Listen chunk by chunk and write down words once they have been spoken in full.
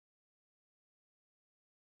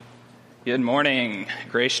Good morning,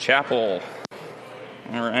 Grace Chapel.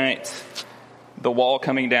 All right. The wall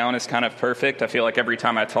coming down is kind of perfect. I feel like every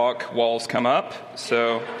time I talk, walls come up,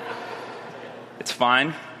 so it's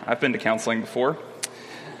fine. I've been to counseling before.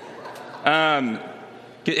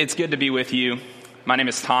 It's good to be with you. My name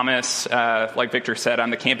is Thomas. Like Victor said,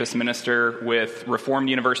 I'm the campus minister with Reformed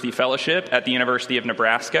University Fellowship at the University of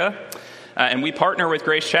Nebraska. And we partner with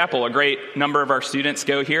Grace Chapel. A great number of our students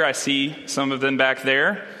go here. I see some of them back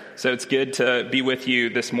there. So it's good to be with you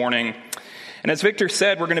this morning. And as Victor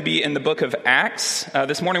said, we're going to be in the book of Acts.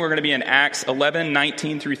 This morning we're going to be in Acts 11,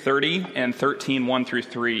 19 through 30, and 13, 1 through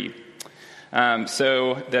 3.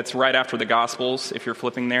 So that's right after the Gospels, if you're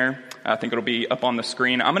flipping there. I think it'll be up on the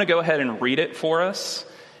screen. I'm going to go ahead and read it for us,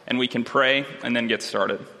 and we can pray and then get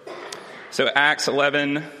started. So Acts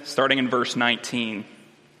 11, starting in verse 19.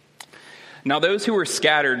 Now those who were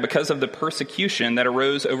scattered because of the persecution that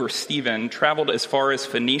arose over Stephen traveled as far as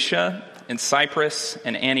Phoenicia and Cyprus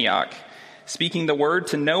and Antioch, speaking the word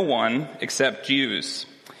to no one except Jews.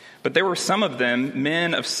 But there were some of them,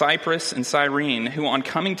 men of Cyprus and Cyrene, who on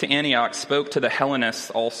coming to Antioch spoke to the Hellenists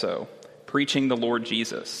also, preaching the Lord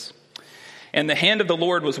Jesus. And the hand of the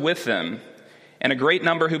Lord was with them, and a great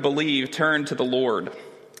number who believed turned to the Lord.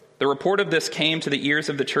 The report of this came to the ears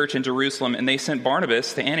of the church in Jerusalem, and they sent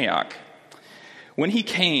Barnabas to Antioch. When he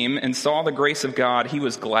came and saw the grace of God, he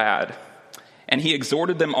was glad, and he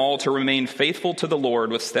exhorted them all to remain faithful to the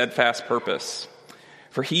Lord with steadfast purpose.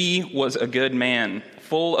 For he was a good man,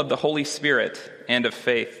 full of the Holy Spirit and of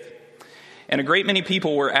faith. And a great many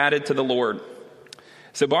people were added to the Lord.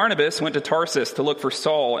 So Barnabas went to Tarsus to look for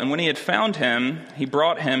Saul, and when he had found him, he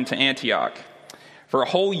brought him to Antioch. For a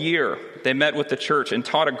whole year they met with the church and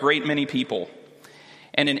taught a great many people.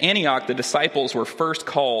 And in Antioch the disciples were first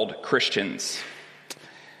called Christians.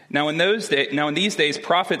 Now in these days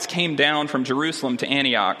prophets came down from Jerusalem to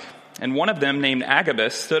Antioch, and one of them named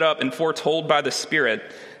Agabus stood up and foretold by the Spirit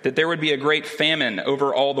that there would be a great famine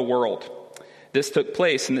over all the world. This took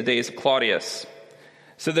place in the days of Claudius.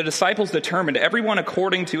 So the disciples determined, everyone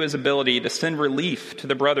according to his ability, to send relief to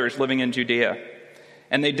the brothers living in Judea.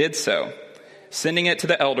 And they did so, sending it to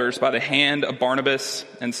the elders by the hand of Barnabas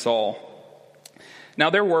and Saul. Now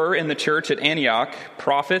there were in the church at Antioch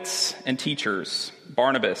prophets and teachers: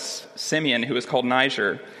 Barnabas, Simeon, who was called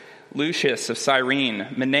Niger, Lucius of Cyrene,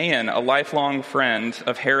 Manaen, a lifelong friend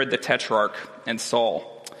of Herod the Tetrarch, and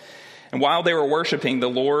Saul. And while they were worshiping the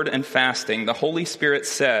Lord and fasting, the Holy Spirit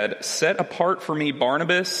said, "Set apart for me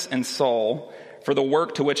Barnabas and Saul for the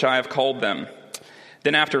work to which I have called them."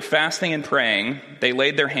 Then after fasting and praying, they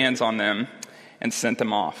laid their hands on them and sent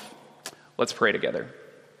them off. Let's pray together.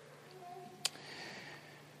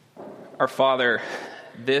 Our Father,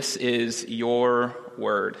 this is your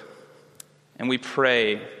word, and we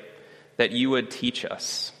pray that you would teach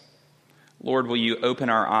us. Lord, will you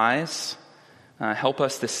open our eyes? Help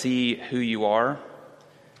us to see who you are.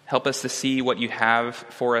 Help us to see what you have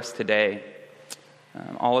for us today.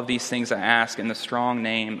 All of these things I ask in the strong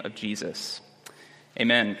name of Jesus.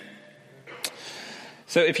 Amen.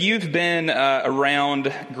 So if you've been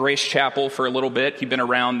around Grace Chapel for a little bit, you've been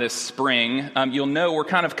around this spring, you'll know we're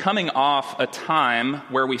kind of coming off a time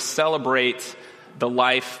where we celebrate the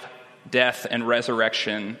life, death, and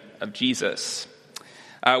resurrection of Jesus.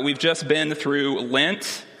 We've just been through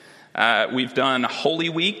Lent. We've done Holy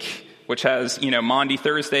Week, which has, Maundy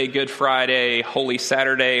Thursday, Good Friday, Holy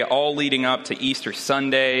Saturday, all leading up to Easter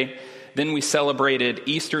Sunday. Then we celebrated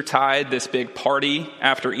Eastertide, this big party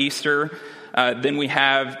after Easter. Then we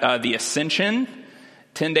have the Ascension.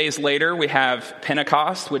 10 days later, we have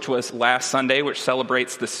Pentecost, which was last Sunday, which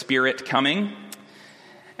celebrates the Spirit coming.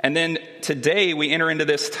 And then today, we enter into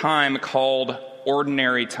this time called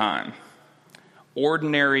Ordinary Time.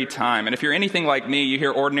 Ordinary Time. And if you're anything like me, you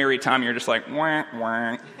hear Ordinary Time, you're just like, wah,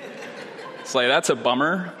 wah. It's like, that's a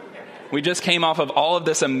bummer. We just came off of all of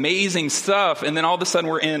this amazing stuff, and then all of a sudden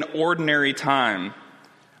we're in Ordinary Time.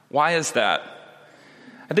 Why is that?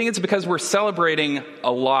 I think it's because we're celebrating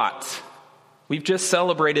a lot. We've just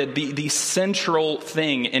celebrated the central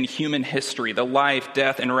thing in human history, the life,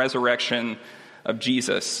 death, and resurrection of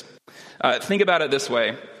Jesus. Think about it this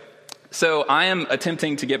way. So I am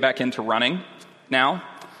attempting to get back into running now.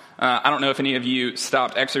 I don't know if any of you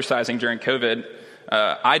stopped exercising during COVID.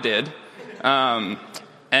 I did.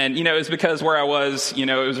 And, it's because where I was, it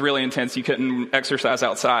was really intense. You couldn't exercise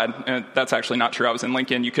outside. And that's actually not true. I was in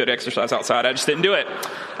Lincoln. You could exercise outside. I just didn't do it.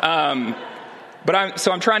 But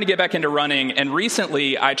I'm trying to get back into running. And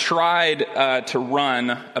recently I tried to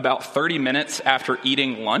run about 30 minutes after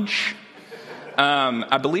eating lunch.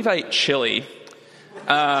 I believe I ate chili.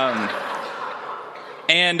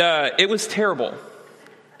 And it was terrible.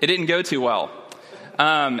 It didn't go too well.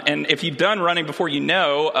 And if you've done running before, you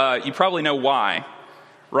probably know why,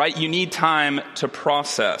 right? You need time to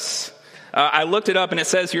process. I looked it up, and it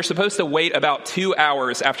says you're supposed to wait about 2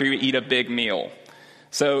 hours after you eat a big meal.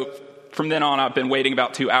 So from then on, I've been waiting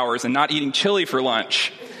about 2 hours and not eating chili for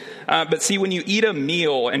lunch. But see, when you eat a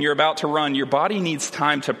meal and you're about to run, your body needs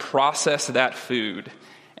time to process that food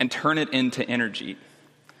and turn it into energy.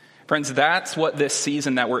 Friends, that's what this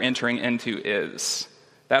season that we're entering into is.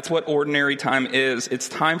 That's what ordinary time is. It's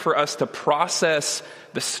time for us to process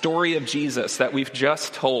the story of Jesus that we've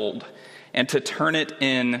just told and to turn it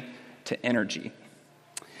into energy.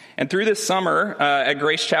 And through this summer at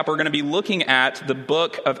Grace Chapel, we're going to be looking at the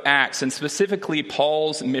book of Acts and specifically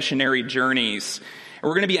Paul's missionary journeys. And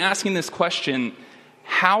we're going to be asking this question: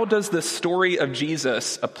 how does the story of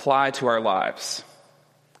Jesus apply to our lives?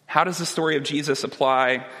 How does the story of Jesus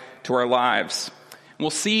apply to our lives? We'll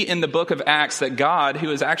see in the book of Acts that God, who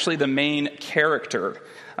is actually the main character,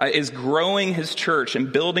 is growing his church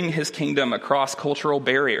and building his kingdom across cultural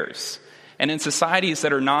barriers and in societies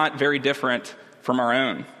that are not very different from our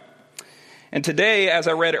own. And today, as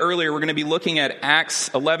I read earlier, we're going to be looking at Acts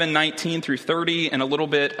 11:19 through 30 and a little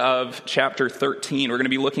bit of chapter 13. We're going to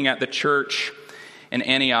be looking at the church in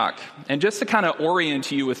Antioch. And just to kind of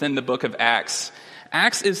orient you within the book of Acts,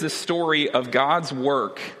 Acts is the story of God's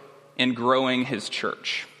work in growing his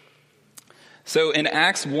church. So in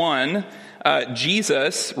Acts 1,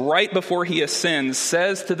 Jesus, right before he ascends,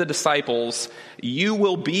 says to the disciples, "You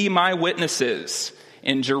will be my witnesses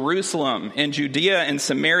in Jerusalem, in Judea, and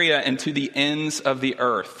Samaria, and to the ends of the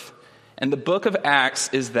earth." And the book of Acts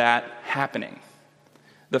is that happening.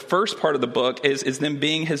 The first part of the book is them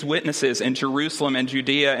being his witnesses in Jerusalem and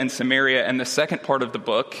Judea and Samaria, and the second part of the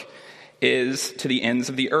book is to the ends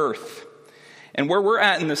of the earth. And where we're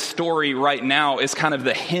at in the story right now is kind of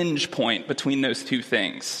the hinge point between those two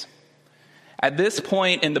things. At this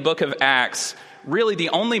point in the book of Acts, really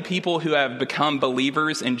the only people who have become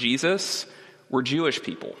believers in Jesus were Jewish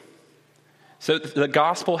people. So the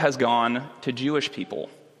gospel has gone to Jewish people.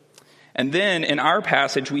 And then in our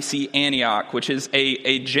passage, we see Antioch, which is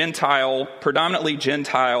a Gentile, predominantly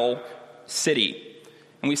Gentile city.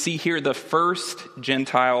 And we see here the first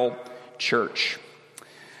Gentile church.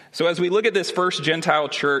 So as we look at this first Gentile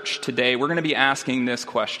church today, we're going to be asking this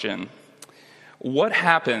question: what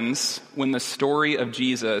happens when the story of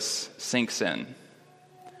Jesus sinks in?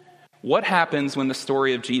 What happens when the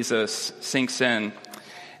story of Jesus sinks in?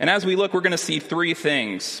 And as we look, we're going to see three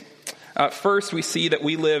things. First, we see that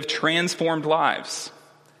we live transformed lives.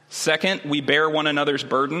 Second, we bear one another's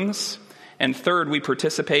burdens. And third, we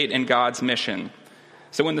participate in God's mission.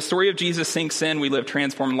 So when the story of Jesus sinks in, we live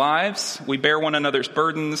transformed lives, we bear one another's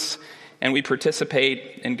burdens, and we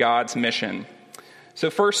participate in God's mission. So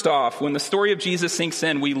first off, when the story of Jesus sinks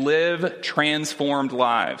in, we live transformed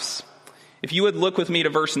lives. If you would look with me to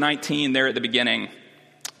verse 19 there at the beginning. It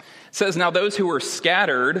says, "Now those who were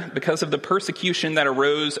scattered because of the persecution that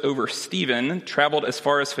arose over Stephen traveled as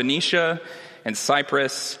far as Phoenicia and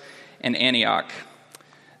Cyprus and Antioch."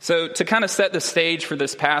 So to kind of set the stage for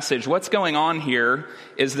this passage, what's going on here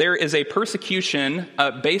is there is a persecution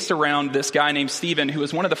based around this guy named Stephen, who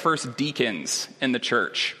was one of the first deacons in the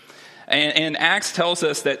church. And Acts tells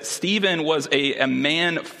us that Stephen was a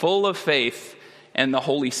man full of faith and the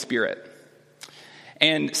Holy Spirit.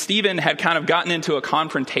 And Stephen had kind of gotten into a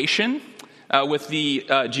confrontation with the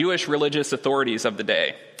Jewish religious authorities of the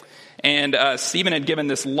day. And Stephen had given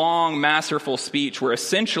this long, masterful speech where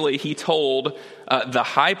essentially he told the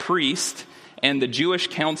high priest and the Jewish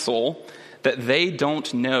council that they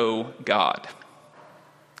don't know God.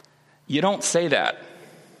 You don't say that.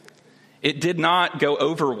 It did not go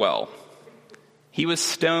over well. He was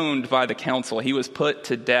stoned by the council. He was put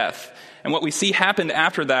to death. And what we see happened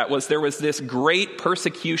after that was there was this great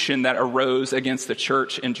persecution that arose against the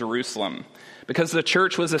church in Jerusalem because the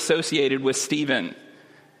church was associated with Stephen.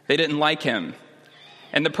 They didn't like him.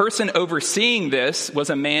 And the person overseeing this was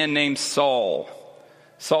a man named Saul.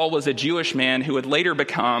 Saul was a Jewish man who would later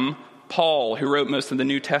become Paul, who wrote most of the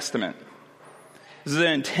New Testament. This is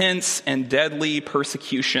an intense and deadly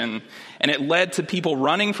persecution, and it led to people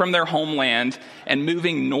running from their homeland and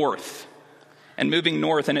moving north. And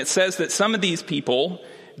it says that some of these people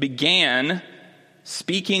began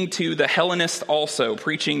speaking to the Hellenists also,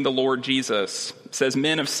 preaching the Lord Jesus. It says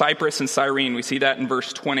men of Cyprus and Cyrene. We see that in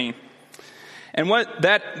verse 20. And what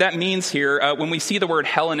that means here, when we see the word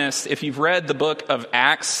Hellenist, if you've read the book of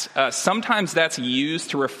Acts, sometimes that's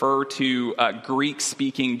used to refer to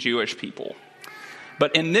Greek-speaking Jewish people.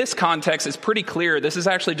 But in this context, it's pretty clear this is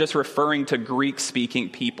actually just referring to Greek-speaking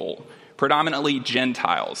people, predominantly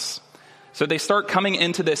Gentiles. So they start coming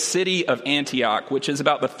into this city of Antioch, which is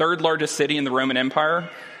about the third largest city in the Roman Empire.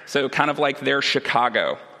 So kind of like their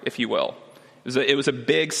Chicago, if you will. It was a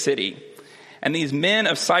big city. And these men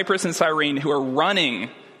of Cyprus and Cyrene who are running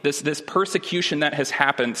this persecution that has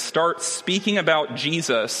happened start speaking about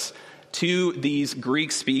Jesus to these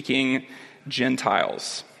Greek-speaking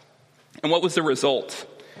Gentiles. And what was the result?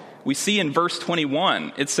 We see in verse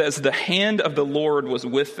 21, it says, "The hand of the Lord was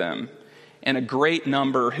with them, and a great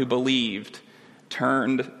number who believed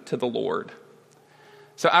turned to the Lord."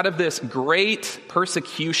 So out of this great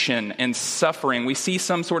persecution and suffering, we see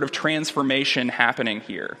some sort of transformation happening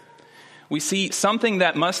here. We see something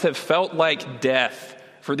that must have felt like death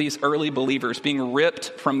for these early believers, being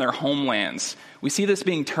ripped from their homelands. We see this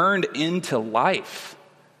being turned into life.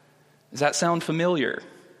 Does that sound familiar?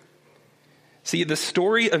 See, the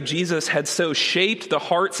story of Jesus had so shaped the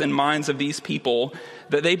hearts and minds of these people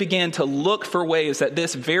that they began to look for ways that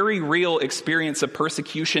this very real experience of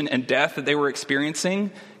persecution and death that they were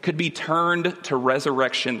experiencing could be turned to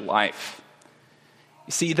resurrection life.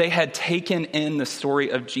 You see, they had taken in the story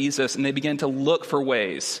of Jesus and they began to look for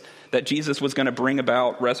ways that Jesus was going to bring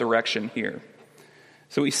about resurrection here.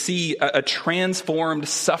 So we see a transformed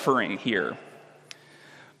suffering here.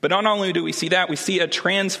 But not only do we see that, we see a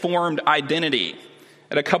transformed identity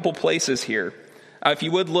at a couple places here. If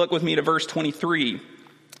you would look with me to verse 23.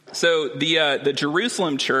 So the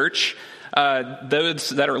Jerusalem church, those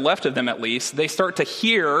that are left of them at least, they start to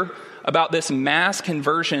hear about this mass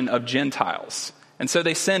conversion of Gentiles. And so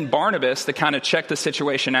they send Barnabas to kind of check the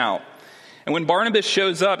situation out. And when Barnabas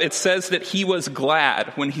shows up, it says that he was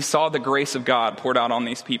glad when he saw the grace of God poured out on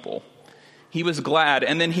these people. He was glad.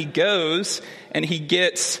 And then he goes and he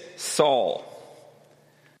gets Saul.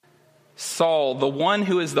 Saul, the one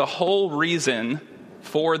who is the whole reason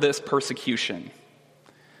for this persecution.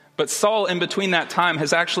 But Saul, in between that time,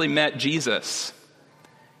 has actually met Jesus.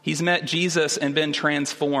 He's met Jesus and been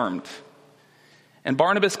transformed. And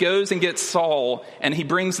Barnabas goes and gets Saul, and he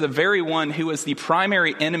brings the very one who is the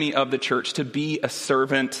primary enemy of the church to be a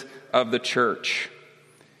servant of the church.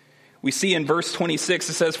 We see in verse 26,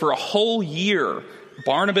 it says, "For a whole year,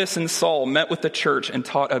 Barnabas and Saul met with the church and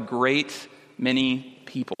taught a great many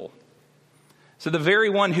people." So the very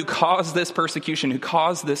one who caused this persecution, who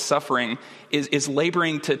caused this suffering, is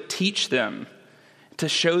laboring to teach them, to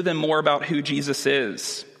show them more about who Jesus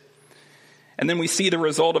is. And then we see the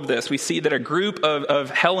result of this. We see that a group of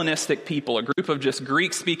Hellenistic people, a group of just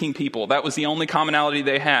Greek-speaking people, that was the only commonality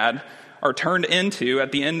they had, are turned into,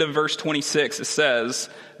 at the end of verse 26, it says,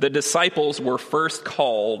 the disciples were first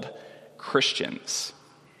called Christians.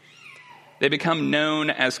 They become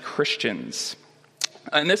known as Christians.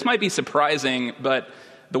 And this might be surprising, but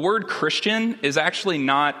the word Christian is actually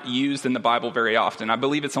not used in the Bible very often. I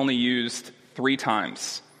believe it's only used 3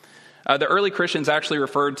 times. The early Christians actually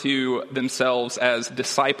referred to themselves as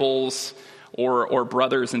disciples or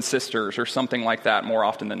brothers and sisters or something like that more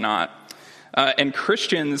often than not. And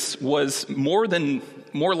Christians was more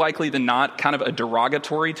likely than not kind of a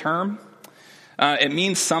derogatory term. It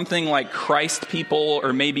means something like Christ people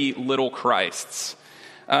or maybe little Christs.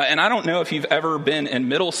 And I don't know if you've ever been in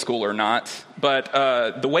middle school or not, but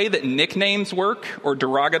the way that nicknames work or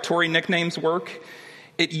derogatory nicknames work,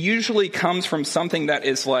 it usually comes from something that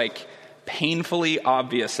is like painfully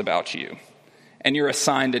obvious about you, and you're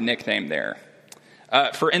assigned a nickname there.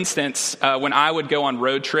 For instance, when I would go on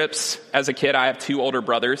road trips as a kid, I have 2 older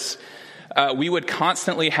brothers, we would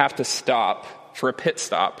constantly have to stop for a pit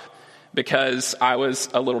stop because I was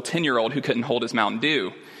a little 10-year-old who couldn't hold his Mountain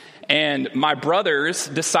Dew. And my brothers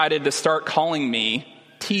decided to start calling me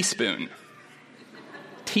Teaspoon.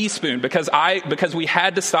 Teaspoon, because we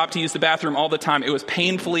had to stop to use the bathroom all the time. It was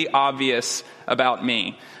painfully obvious about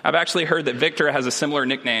me. I've actually heard that Victor has a similar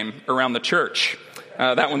nickname around the church.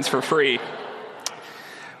 That one's for free.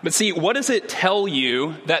 But see, what does it tell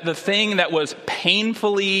you that the thing that was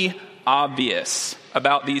painfully obvious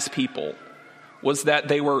about these people was that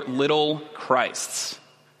they were little Christs,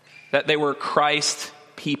 that they were Christ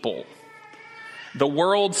people? The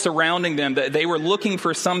world surrounding them, that they were looking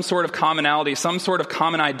for some sort of commonality, some sort of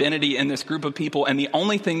common identity in this group of people, and the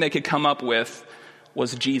only thing they could come up with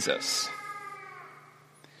was Jesus.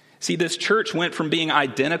 See, this church went from being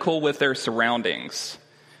identical with their surroundings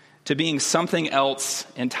to being something else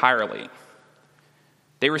entirely.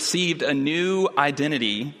 They received a new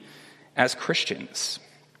identity as Christians.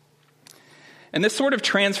 And this sort of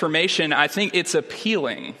transformation, I think it's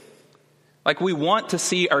appealing. Like, we want to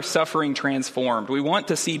see our suffering transformed. We want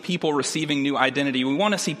to see people receiving new identity. We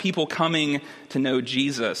want to see people coming to know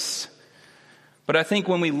Jesus. But I think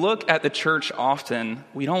when we look at the church often,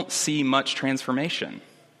 we don't see much transformation.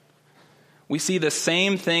 We see the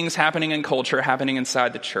same things happening in culture happening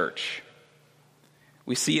inside the church.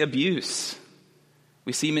 We see abuse.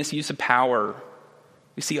 We see misuse of power.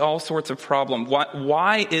 We see all sorts of problems.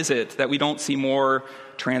 Why is it that we don't see more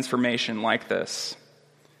transformation like this?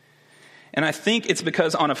 And I think it's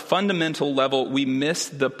because on a fundamental level, we miss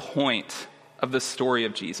the point of the story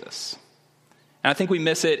of Jesus. And I think we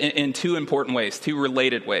miss it in two important ways, two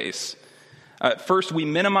related ways. First, we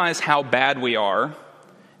minimize how bad we are.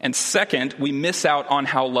 And second, we miss out on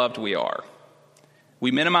how loved we are. We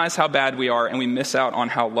minimize how bad we are, and we miss out on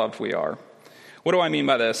how loved we are. What do I mean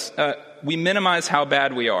by this? We minimize how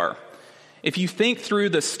bad we are. If you think through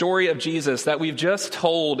the story of Jesus that we've just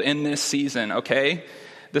told in this season, okay?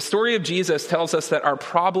 The story of Jesus tells us that our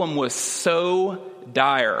problem was so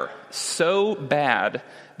dire, so bad,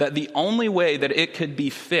 that the only way that it could be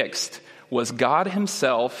fixed was God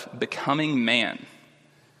himself becoming man,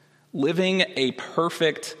 living a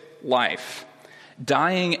perfect life,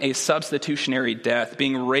 dying a substitutionary death,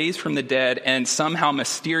 being raised from the dead, and somehow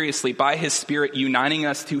mysteriously, by his Spirit, uniting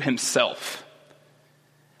us to himself.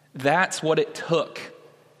 That's what it took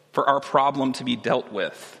for our problem to be dealt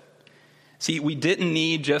with. See, we didn't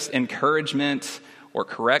need just encouragement or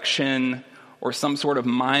correction or some sort of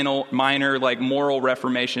minor like moral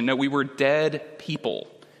reformation. No, we were dead people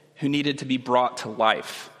who needed to be brought to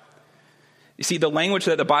life. You see, the language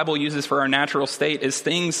that the Bible uses for our natural state is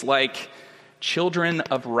things like children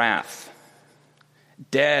of wrath,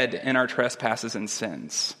 dead in our trespasses and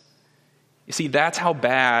sins. You see, that's how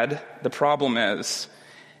bad the problem is.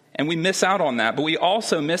 And we miss out on that, but we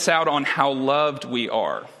also miss out on how loved we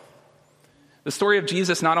are. The story of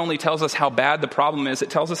Jesus not only tells us how bad the problem is,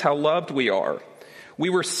 it tells us how loved we are.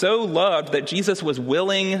 We were so loved that Jesus was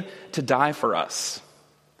willing to die for us.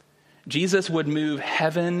 Jesus would move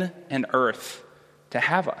heaven and earth to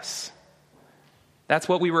have us. That's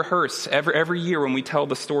what we rehearse every year when we tell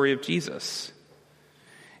the story of Jesus.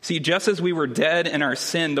 See, just as we were dead in our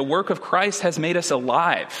sin, the work of Christ has made us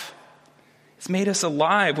alive. It's made us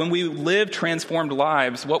alive. When we live transformed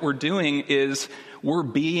lives, what we're doing is we're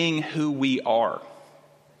being who we are.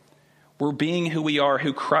 We're being who we are,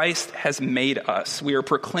 who Christ has made us. We are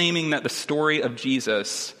proclaiming that the story of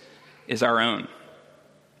Jesus is our own.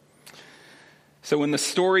 So when the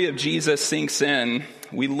story of Jesus sinks in,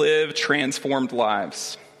 we live transformed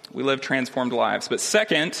lives. We live transformed lives. But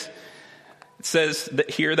second, it says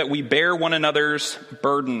here that we bear one another's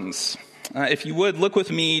burdens. If you would, look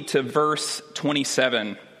with me to verse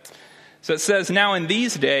 27. So it says, "Now in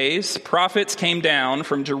these days, prophets came down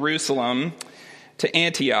from Jerusalem to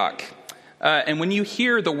Antioch." And when you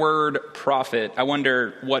hear the word prophet, I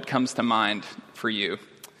wonder what comes to mind for you.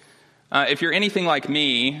 If you're anything like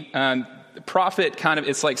me, prophet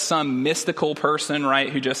it's like some mystical person, right,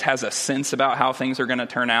 who just has a sense about how things are going to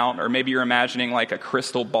turn out. Or maybe you're imagining like a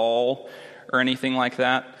crystal ball or anything like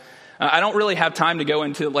that. I don't really have time to go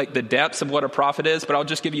into like the depths of what a prophet is, but I'll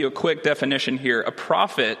just give you a quick definition here. A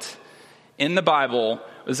prophet in the Bible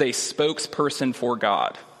was a spokesperson for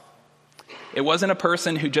God. It wasn't a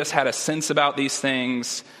person who just had a sense about these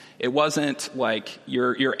things. It wasn't like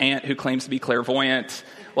your aunt who claims to be clairvoyant.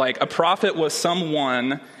 Like a prophet was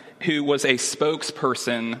someone who was a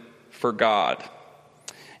spokesperson for God.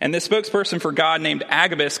 And this spokesperson for God named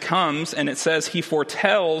Agabus comes, and it says he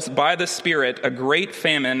foretells by the Spirit a great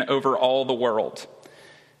famine over all the world.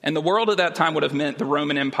 And the world at that time would have meant the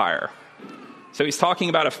Roman Empire. So he's talking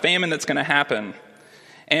about a famine that's going to happen.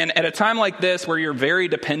 And at a time like this, where you're very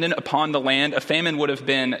dependent upon the land, a famine would have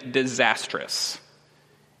been disastrous.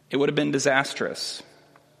 It would have been disastrous.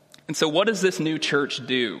 And so what does this new church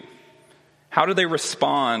do? How do they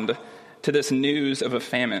respond to this news of a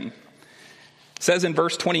famine? It says in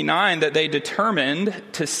verse 29 that they determined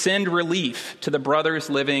to send relief to the brothers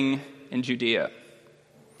living in Judea.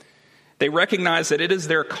 They recognize that it is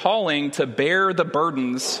their calling to bear the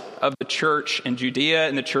burdens of the church in Judea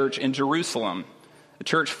and the church in Jerusalem, a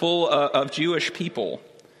church full of Jewish people.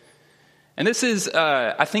 And this is,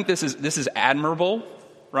 I think this is admirable,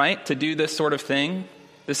 right, to do this sort of thing.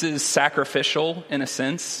 This is sacrificial in a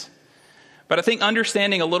sense. But I think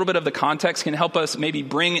understanding a little bit of the context can help us maybe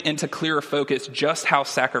bring into clearer focus just how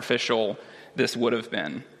sacrificial this would have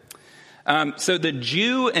been. So the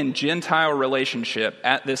Jew and Gentile relationship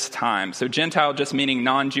at this time, so Gentile just meaning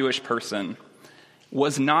non-Jewish person,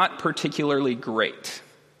 was not particularly great.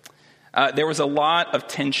 There was a lot of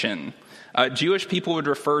tension. Jewish people would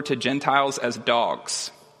refer to Gentiles as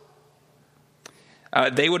dogs.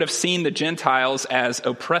 They would have seen the Gentiles as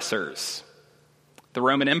oppressors. The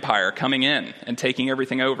Roman Empire coming in and taking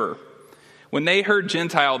everything over. When they heard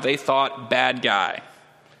Gentile, they thought bad guy.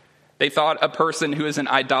 They thought a person who is an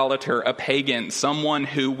idolater, a pagan, someone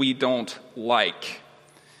who we don't like.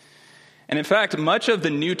 And in fact, much of the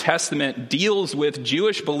New Testament deals with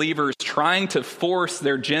Jewish believers trying to force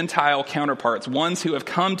their Gentile counterparts, ones who have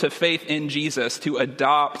come to faith in Jesus, to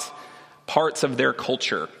adopt parts of their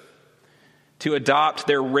culture, to adopt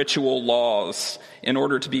their ritual laws in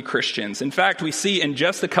order to be Christians. In fact, we see in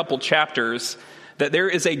just a couple chapters that there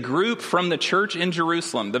is a group from the church in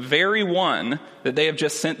Jerusalem, the very one that they have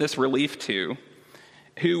just sent this relief to,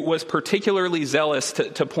 who was particularly zealous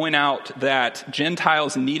to point out that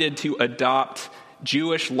Gentiles needed to adopt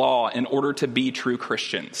Jewish law in order to be true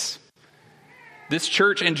Christians. This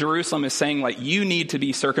church in Jerusalem is saying, like, you need to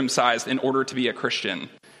be circumcised in order to be a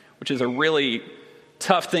Christian, which is a really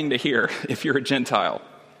tough thing to hear if you're a Gentile.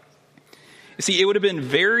 You see, it would have been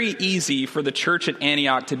very easy for the church at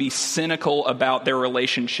Antioch to be cynical about their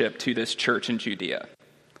relationship to this church in Judea.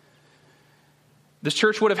 This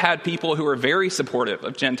church would have had people who were very supportive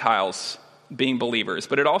of Gentiles being believers,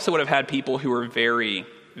 but it also would have had people who were very,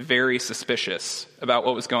 very suspicious about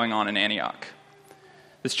what was going on in Antioch.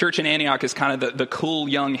 This church in Antioch is kind of the cool,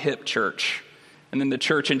 young, hip church. And then the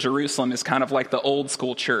church in Jerusalem is kind of like the old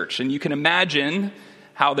school church. And you can imagine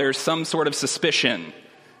how there's some sort of suspicion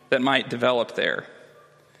that might develop there.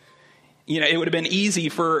 You know, it would have been easy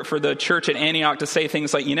for the church at Antioch to say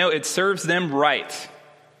things like, it serves them right.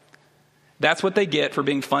 That's what they get for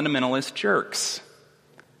being fundamentalist jerks.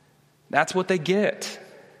 That's what they get.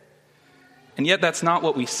 And yet that's not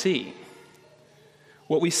what we see.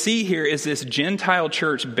 What we see here is this Gentile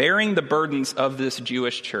church bearing the burdens of this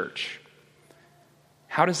Jewish church.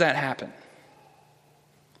 How does that happen?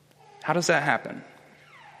 How does that happen?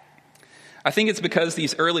 I think it's because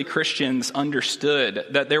these early Christians understood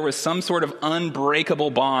that there was some sort of unbreakable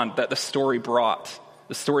bond that the story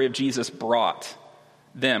of Jesus brought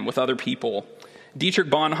them with other people. Dietrich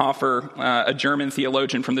Bonhoeffer, a German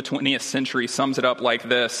theologian from the 20th century, sums it up like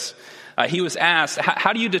this. He was asked,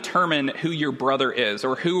 how do you determine who your brother is,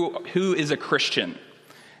 or who is a Christian?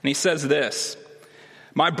 And he says this: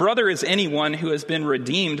 my brother is anyone who has been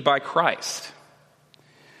redeemed by Christ.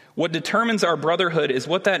 What determines our brotherhood is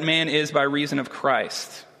what that man is by reason of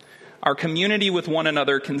Christ. Our community with one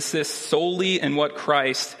another consists solely in what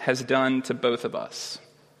Christ has done to both of us.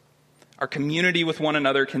 Our community with one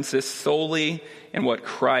another consists solely in what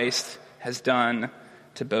Christ has done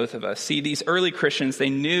to both of us. See, these early Christians, they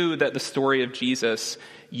knew that the story of Jesus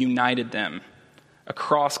united them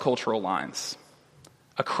across cultural lines,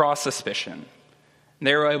 across suspicion.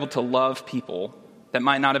 They were able to love people that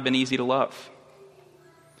might not have been easy to love.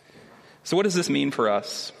 So what does this mean for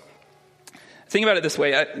us? Think about it this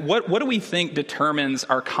way. What do we think determines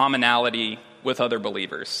our commonality with other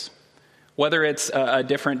believers? Whether it's a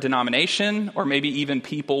different denomination or maybe even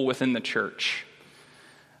people within the church.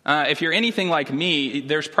 If you're anything like me,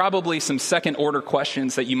 there's probably some second-order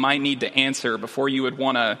questions that you might need to answer before you would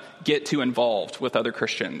want to get too involved with other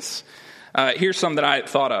Christians. Here's some that I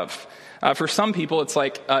thought of. For some people, it's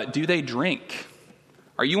like, do they drink?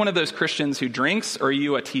 Are you one of those Christians who drinks, or are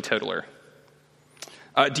you a teetotaler?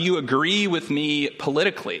 Do you agree with me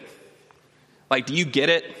politically? Like, do you get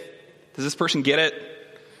it? Does this person get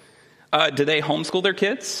it? Do they homeschool their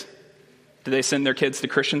kids? Do they send their kids to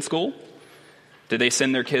Christian school? Do they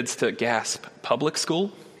send their kids to, gasp, public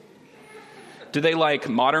school? Do they like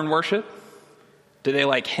modern worship? Do they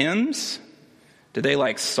like hymns? Do they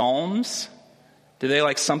like psalms? Do they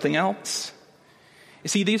like something else? You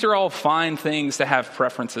see, these are all fine things to have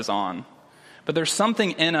preferences on. But there's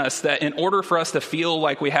something in us that in order for us to feel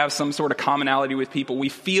like we have some sort of commonality with people, we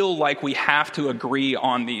feel like we have to agree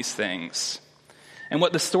on these things. And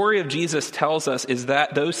what the story of Jesus tells us is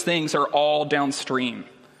that those things are all downstream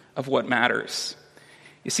of what matters.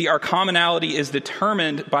 You see, our commonality is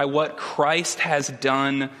determined by what Christ has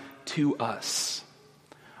done to us.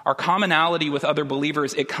 Our commonality with other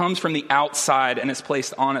believers, it comes from the outside and is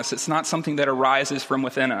placed on us. It's not something that arises from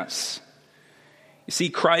within us. You see,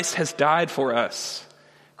 Christ has died for us.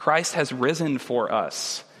 Christ has risen for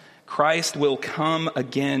us. Christ will come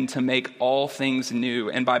again to make all things new.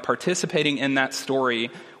 And by participating in that story,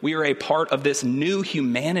 we are a part of this new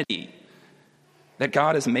humanity that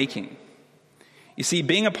God is making. You see,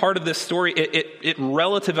 being a part of this story, it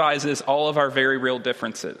relativizes all of our very real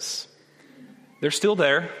differences. They're still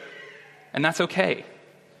there, and that's okay.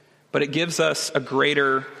 But it gives us a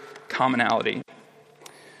greater commonality.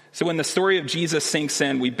 So when the story of Jesus sinks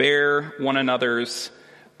in, we bear one another's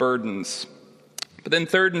burdens. But then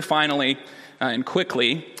third and finally, and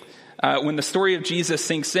quickly, when the story of Jesus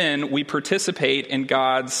sinks in, we participate in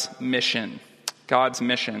God's mission. God's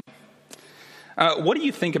mission. What do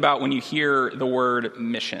you think about when you hear the word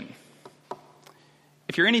mission?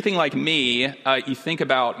 If you're anything like me, you think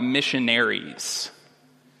about missionaries.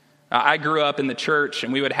 I grew up in the church,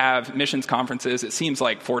 and we would have missions conferences. It seems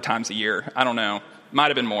like 4 times a year. I don't know. Might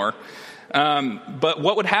have been more. But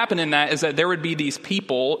what would happen in that is that there would be these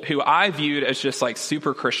people who I viewed as just like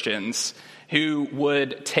super Christians who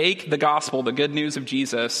would take the gospel, the good news of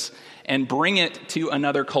Jesus, and bring it to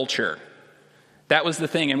another culture. That was the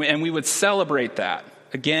thing, and we would celebrate that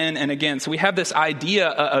again and again. So we have this idea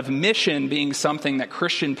of mission being something that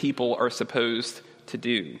Christian people are supposed to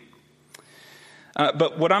do.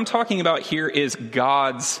 But what I'm talking about here is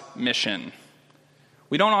God's mission.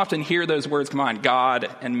 We don't often hear those words combined,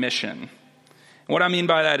 God and mission. And what I mean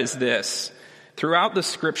by that is this. Throughout the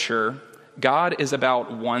scripture, God is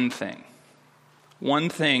about one thing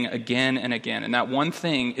again and again, and that one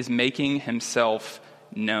thing is making himself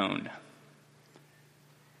known.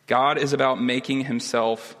 God is about making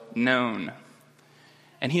himself known.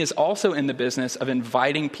 And he is also in the business of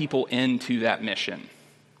inviting people into that mission.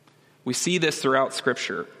 We see this throughout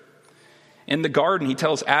Scripture. In the garden, he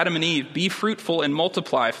tells Adam and Eve, be fruitful and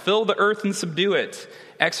multiply, fill the earth and subdue it,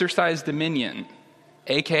 exercise dominion,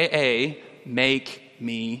 aka make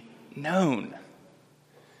me known.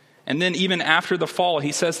 And then even after the fall,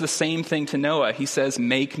 he says the same thing to Noah. He says,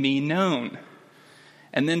 make me known.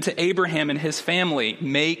 And then to Abraham and his family,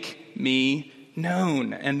 make me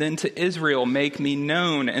known. And then to Israel, make me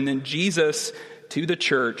known. And then Jesus to the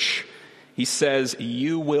church, he says,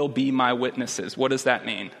 you will be my witnesses. What does that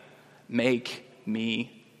mean? Make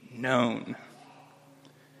me known.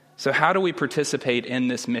 So how do we participate in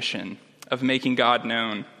this mission of making God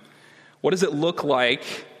known? What does it look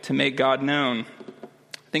like to make God known?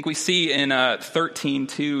 I think we see in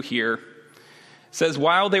 13:2 here. It says,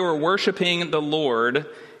 while they were worshiping the Lord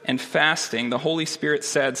and fasting, the Holy Spirit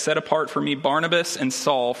said, set apart for me Barnabas and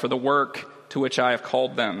Saul for the work to which I have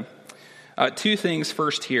called them. 2 things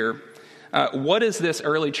first here. What is this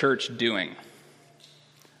early church doing?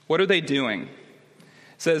 What are they doing? It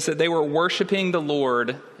says that they were worshiping the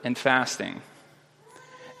Lord and fasting.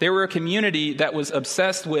 They were a community that was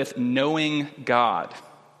obsessed with knowing God.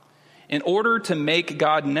 In order to make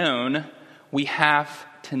God known, we have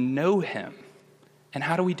to know him. And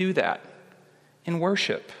how do we do that? In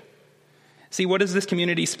worship. See, what does this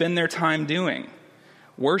community spend their time doing?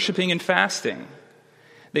 Worshiping and fasting.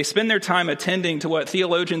 They spend their time attending to what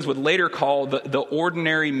theologians would later call the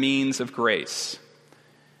ordinary means of grace.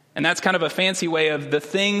 And that's kind of a fancy way of the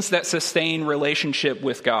things that sustain relationship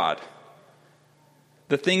with God.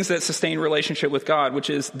 The things that sustain relationship with God, which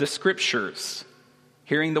is the scriptures,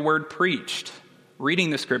 hearing the word preached,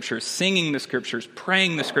 reading the scriptures, singing the scriptures,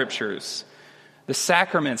 praying the scriptures, the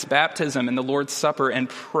sacraments, baptism, and the Lord's Supper, and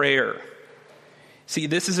prayer. See,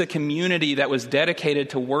 this is a community that was dedicated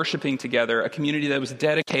to worshiping together, a community that was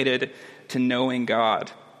dedicated to knowing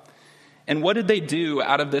God. And what did they do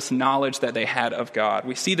out of this knowledge that they had of God?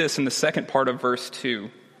 We see this in the second part of verse 2.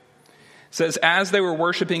 It says, as they were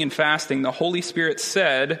worshiping and fasting, the Holy Spirit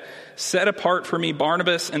said, set apart for me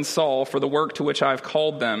Barnabas and Saul for the work to which I have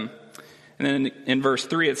called them. And then in verse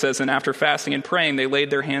 3 it says, and after fasting and praying, they laid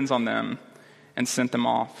their hands on them and sent them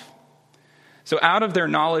off. So out of their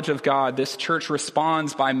knowledge of God, this church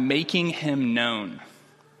responds by making him known,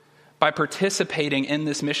 by participating in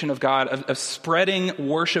this mission of God, of spreading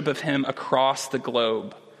worship of him across the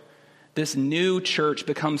globe. This new church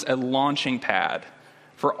becomes a launching pad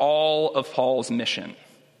for all of Paul's mission.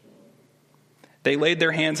 They laid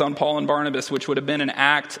their hands on Paul and Barnabas, which would have been an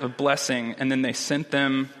act of blessing, and then they sent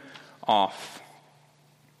them off.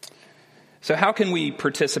 So how can we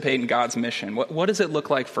participate in God's mission? What does it look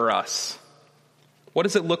like for us? What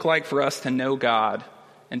does it look like for us to know God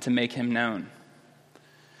and to make him known?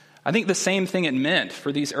 I think the same thing it meant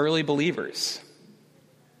for these early believers.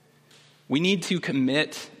 We need to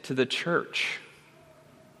commit to the church.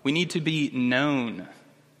 We need to be known.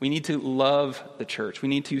 We need to love the church. We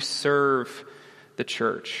need to serve the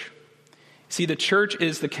church. See, the church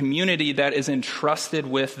is the community that is entrusted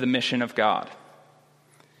with the mission of God.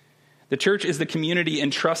 The church is the community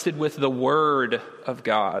entrusted with the word of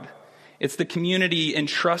God. It's the community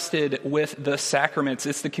entrusted with the sacraments.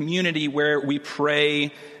 It's the community where we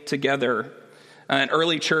pray together. An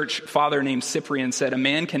early church father named Cyprian said, a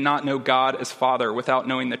man cannot know God as father without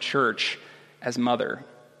knowing the church as mother.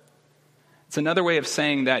 It's another way of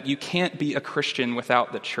saying that you can't be a Christian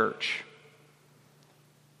without the church.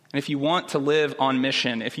 And if you want to live on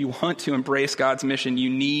mission, if you want to embrace God's mission, you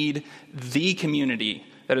need the community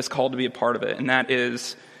that is called to be a part of it, and that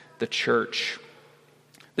is the church.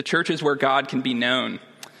 The church is where God can be known.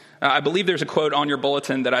 I believe there's a quote on your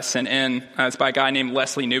bulletin that I sent in. It's by a guy named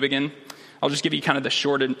Leslie Newbegin. I'll just give you kind of the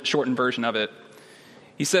shortened version of it.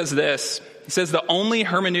 He says this. He says, the only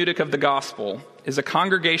hermeneutic of the gospel is a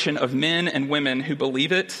congregation of men and women who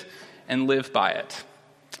believe it and live by it.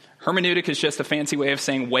 Hermeneutic is just a fancy way of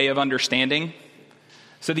saying way of understanding.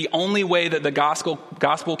 So the only way that the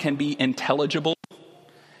gospel can be intelligible,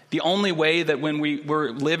 the only way that when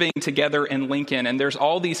we're living together in Lincoln and there's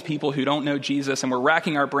all these people who don't know Jesus and we're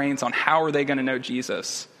racking our brains on how are they going to know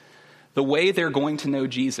Jesus, the way they're going to know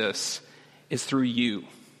Jesus is through you.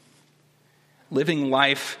 Living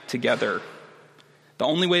life together. The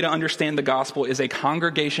only way to understand the gospel is a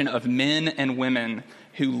congregation of men and women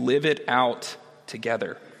who live it out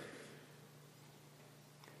together.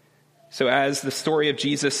 So as the story of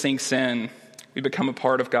Jesus sinks in, we become a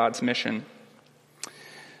part of God's mission.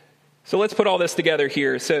 So let's put all this together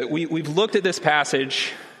here. So we've looked at this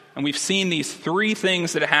passage, and we've seen these three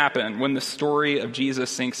things that happen when the story of Jesus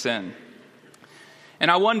sinks in. And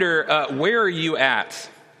I wonder, where are you at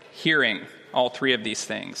hearing all three of these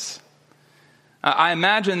things? I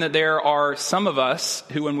imagine that there are some of us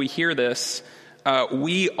who, when we hear this,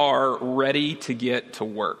 we are ready to get to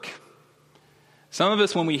work. Some of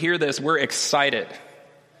us, when we hear this, we're excited.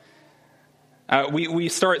 We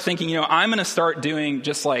start thinking, I'm going to start doing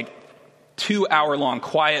just like 2-hour-long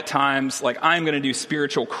quiet times. Like I'm going to do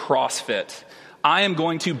spiritual CrossFit. I am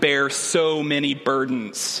going to bear so many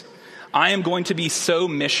burdens. I am going to be so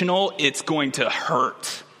missional, it's going to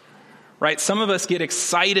hurt. Right? Some of us get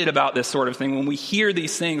excited about this sort of thing when we hear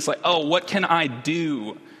these things like, oh, what can I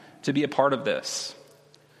do to be a part of this?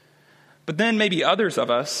 But then maybe others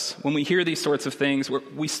of us, when we hear these sorts of things,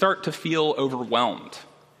 we start to feel overwhelmed.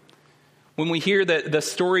 When we hear that the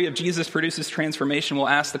story of Jesus produces transformation, we'll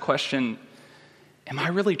ask the question, am I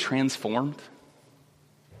really transformed?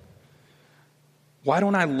 Why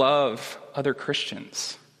don't I love other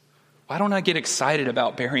Christians? Why don't I get excited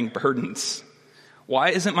about bearing burdens? Why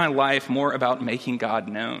isn't my life more about making God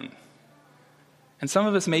known? And some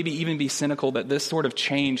of us maybe even be cynical that this sort of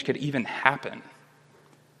change could even happen.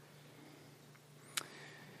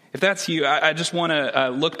 If that's you, I just want to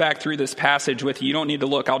look back through this passage with you. You don't need to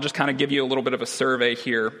look. I'll just kind of give you a little bit of a survey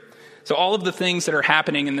here. So all of the things that are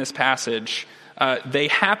happening in this passage, they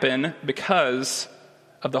happen because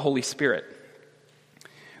of the Holy Spirit.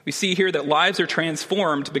 We see here that lives are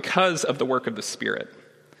transformed because of the work of the Spirit.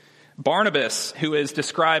 Barnabas, who is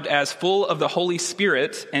described as full of the Holy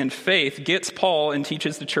Spirit and faith, gets Paul and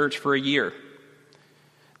teaches the church for a year.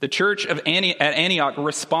 The church at Antioch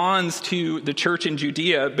responds to the church in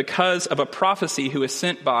Judea because of a prophecy who is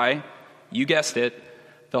sent by, you guessed it,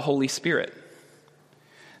 the Holy Spirit.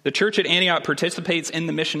 The church at Antioch participates in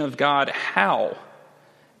the mission of God. How?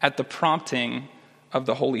 At the prompting of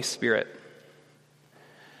the Holy Spirit.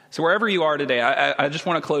 So wherever you are today, I just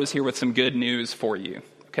want to close here with some good news for you,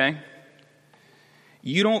 okay?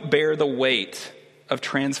 You don't bear the weight of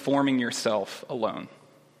transforming yourself alone.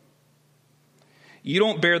 You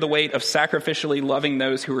don't bear the weight of sacrificially loving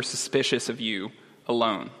those who are suspicious of you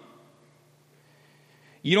alone.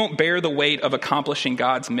 You don't bear the weight of accomplishing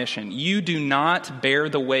God's mission. You do not bear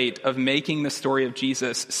the weight of making the story of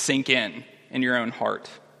Jesus sink in your own heart.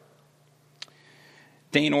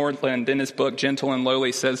 Dane Ortland, in his book, Gentle and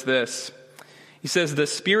Lowly, says this. He says, the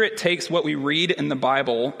Spirit takes what we read in the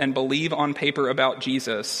Bible and believe on paper about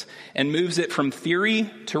Jesus and moves it from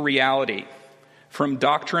theory to reality, from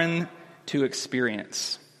doctrine to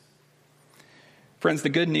experience. Friends, the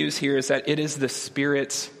good news here is that it is the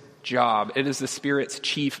Spirit's job. It is the Spirit's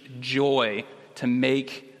chief joy to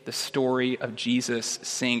make the story of Jesus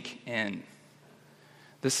sink in.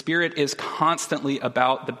 The Spirit is constantly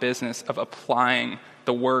about the business of applying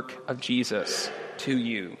the work of Jesus to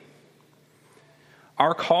you.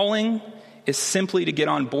 Our calling is simply to get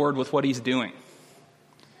on board with what he's doing.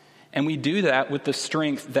 And we do that with the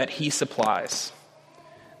strength that he supplies.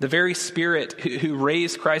 The very Spirit who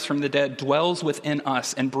raised Christ from the dead dwells within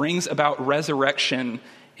us and brings about resurrection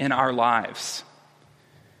in our lives.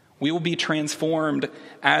 We will be transformed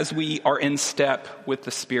as we are in step with the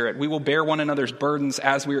Spirit. We will bear one another's burdens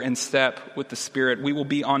as we are in step with the Spirit. We will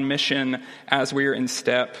be on mission as we are in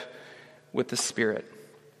step with the Spirit.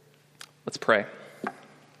 Let's pray.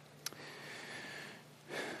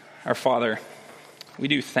 Our Father, we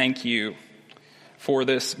do thank you for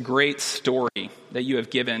this great story that you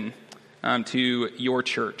have given to your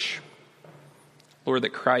church. Lord,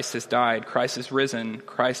 that Christ has died, Christ has risen,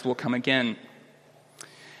 Christ will come again.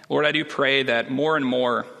 Lord, I do pray that more and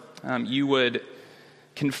more you would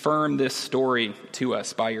confirm this story to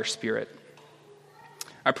us by your Spirit.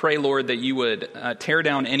 I pray, Lord, that you would tear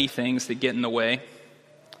down any things that get in the way,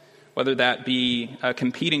 whether that be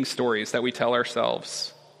competing stories that we tell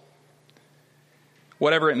ourselves.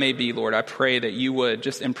 Whatever it may be, Lord, I pray that you would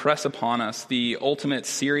just impress upon us the ultimate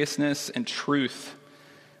seriousness and truth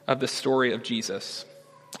of the story of Jesus.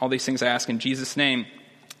 All these things I ask in Jesus' name.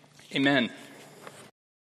 Amen.